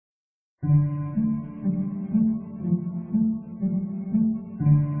We're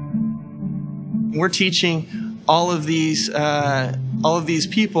teaching all of these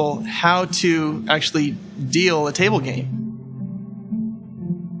people how to actually deal a table game.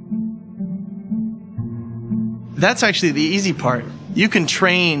 That's actually the easy part. You can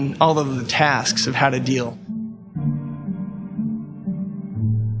train all of the tasks of how to deal.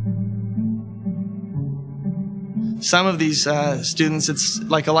 Some of these students, it's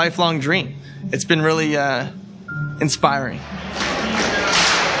like a lifelong dream. It's been really inspiring.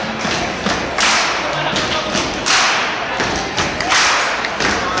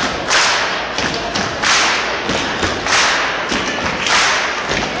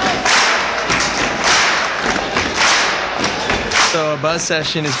 So a buzz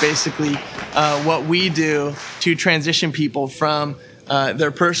session is basically what we do to transition people from their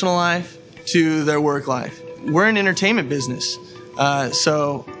personal life to their work life. We're an entertainment business,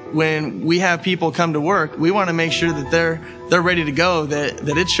 so when we have people come to work, we want to make sure that they're ready to go, that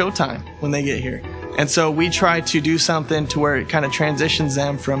it's showtime when they get here. And so we try to do something to where it kind of transitions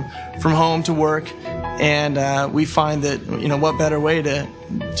them from home to work, and we find that, you know, what better way to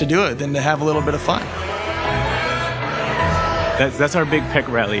do it than to have a little bit of fun. That's our big pep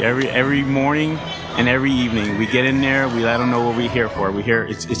rally. Every morning and every evening, we get in there, we let them know what we're here for. We're here,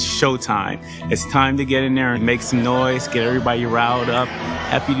 it's showtime. It's time to get in there and make some noise, get everybody riled up.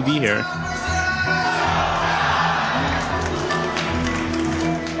 Happy to be here.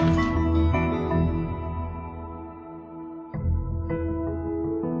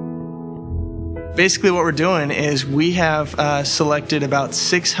 Basically what we're doing is we have selected about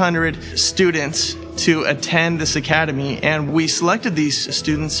 600 students to attend this academy, and we selected these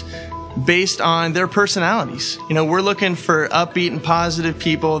students based on their personalities. You know, we're looking for upbeat and positive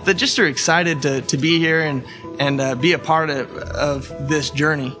people that just are excited to be here and be a part of this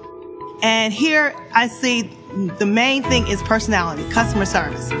journey. And here I see the main thing is personality, customer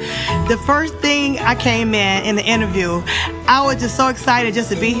service. The first thing I came in the interview, I was just so excited just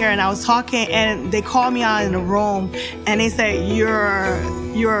to be here, and I was talking, and they called me out in the room, and they said,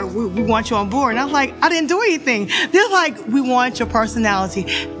 we want you on board. And I was like, I didn't do anything. They're like, we want your personality.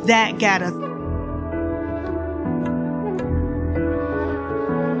 That got us.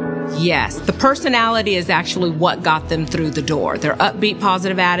 Yes, the personality is actually what got them through the door. Their upbeat,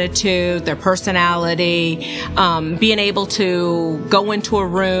 positive attitude, their personality, being able to go into a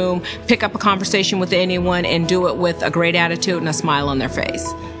room, pick up a conversation with anyone, and do it with a great attitude and a smile on their face.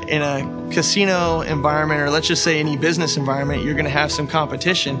 In a casino environment, or let's just say any business environment, you're going to have some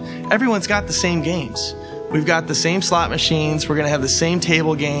competition. Everyone's got the same games. We've got the same slot machines. We're going to have the same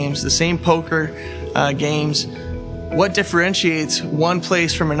table games, the same poker games. What differentiates one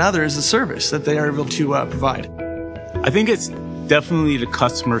place from another is the service that they are able to provide. I think it's definitely the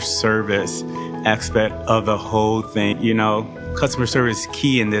customer service aspect of the whole thing. You know, customer service is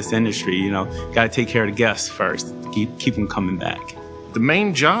key in this industry. You know, got to take care of the guests first, keep them coming back. The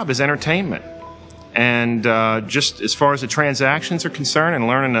main job is entertainment. And just as far as the transactions are concerned and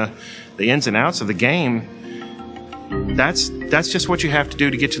learning the ins and outs of the game, that's just what you have to do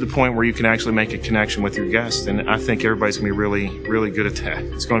to get to the point where you can actually make a connection with your guests. And I think everybody's going to be really, really good at that.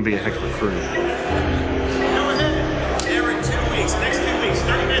 It's going to be a heck of a crew. Every 2 weeks, next 2 weeks,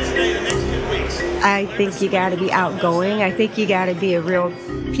 30 minutes a day, the next 2 weeks. I think you got to be outgoing. I think you got to be a real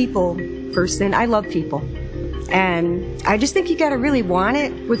people person. I love people. And I just think you got to really want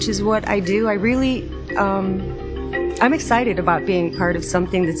it, which is what I do. I really, I'm excited about being part of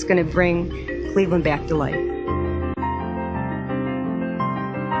something that's going to bring Cleveland back to life.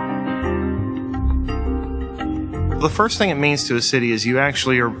 The first thing it means to a city is you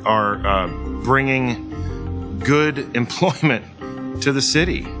actually are bringing good employment to the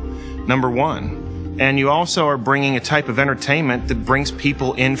city, number one. And you also are bringing a type of entertainment that brings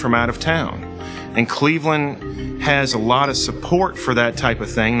people in from out of town. And Cleveland has a lot of support for that type of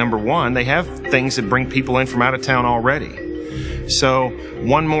thing. Number one, they have things that bring people in from out of town already. So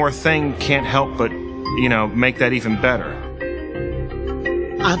one more thing can't help but, you know, make that even better.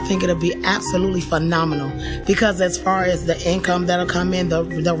 I think it'll be absolutely phenomenal because as far as the income that'll come in,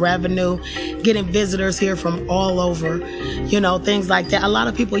 the revenue, getting visitors here from all over, you know, things like that. A lot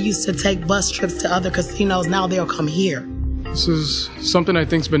of people used to take bus trips to other casinos. Now they'll come here. This is something I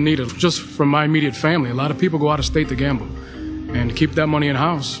think's been needed just from my immediate family. A lot of people go out of state to gamble, and to keep that money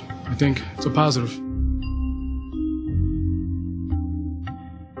in-house, I think it's a positive.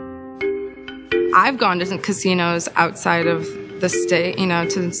 I've gone to some casinos outside of the state, you know,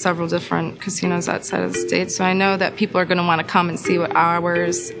 to several different casinos outside of the state. So I know that people are going to want to come and see what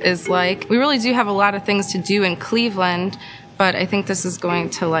ours is like. We really do have a lot of things to do in Cleveland, But I think this is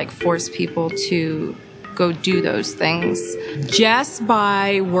going to like force people to go do those things. Just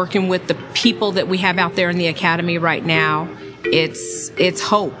by working with the people that we have out there in the academy right now, it's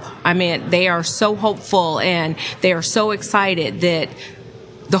hope. I mean, they are so hopeful and they are so excited that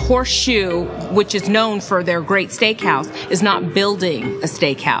the Horseshoe, which is known for their great steakhouse, is not building a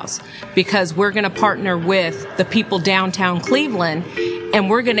steakhouse, because we're going to partner with the people downtown Cleveland, and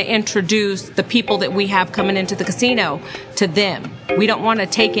we're going to introduce the people that we have coming into the casino to them. We don't want to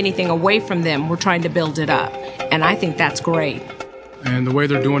take anything away from them. We're trying to build it up, and I think that's great. And the way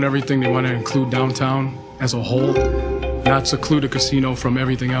they're doing everything, they want to include downtown as a whole, not seclude the casino from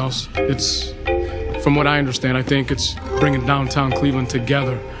everything else. It's, from what I understand, I think it's bringing downtown Cleveland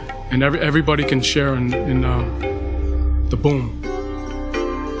together, and everybody can share in the boom.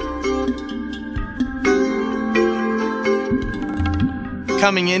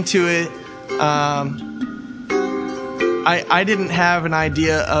 Coming into it, I didn't have an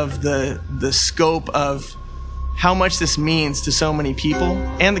idea of the scope of how much this means to so many people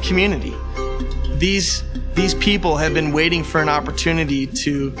and the community. These people have been waiting for an opportunity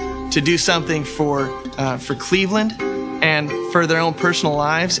to do something for Cleveland and for their own personal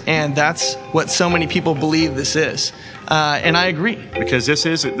lives, and that's what so many people believe this is. And I agree. Because this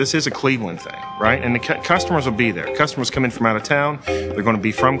is a Cleveland thing, right? And the customers will be there. Customers come in from out of town. They're going to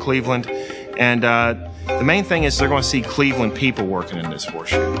be from Cleveland. And the main thing is they're going to see Cleveland people working in this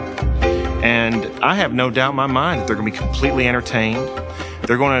Horseshoe. And I have no doubt in my mind that they're going to be completely entertained.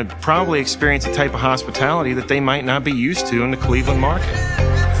 They're going to probably experience a type of hospitality that they might not be used to in the Cleveland market.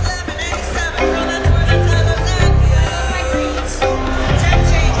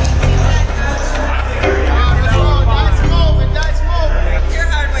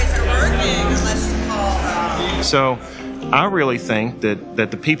 So I really think that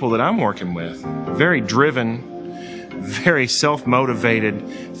the people that I'm working with, very driven, very self-motivated,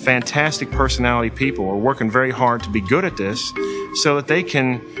 fantastic personality people, are working very hard to be good at this so that they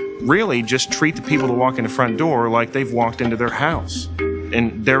can really just treat the people that walk in the front door like they've walked into their house.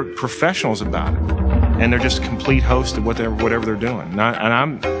 And they're professionals about it. And they're just complete hosts of whatever they're doing. And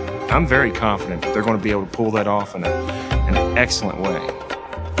I'm very confident that they're going to be able to pull that off in an excellent way.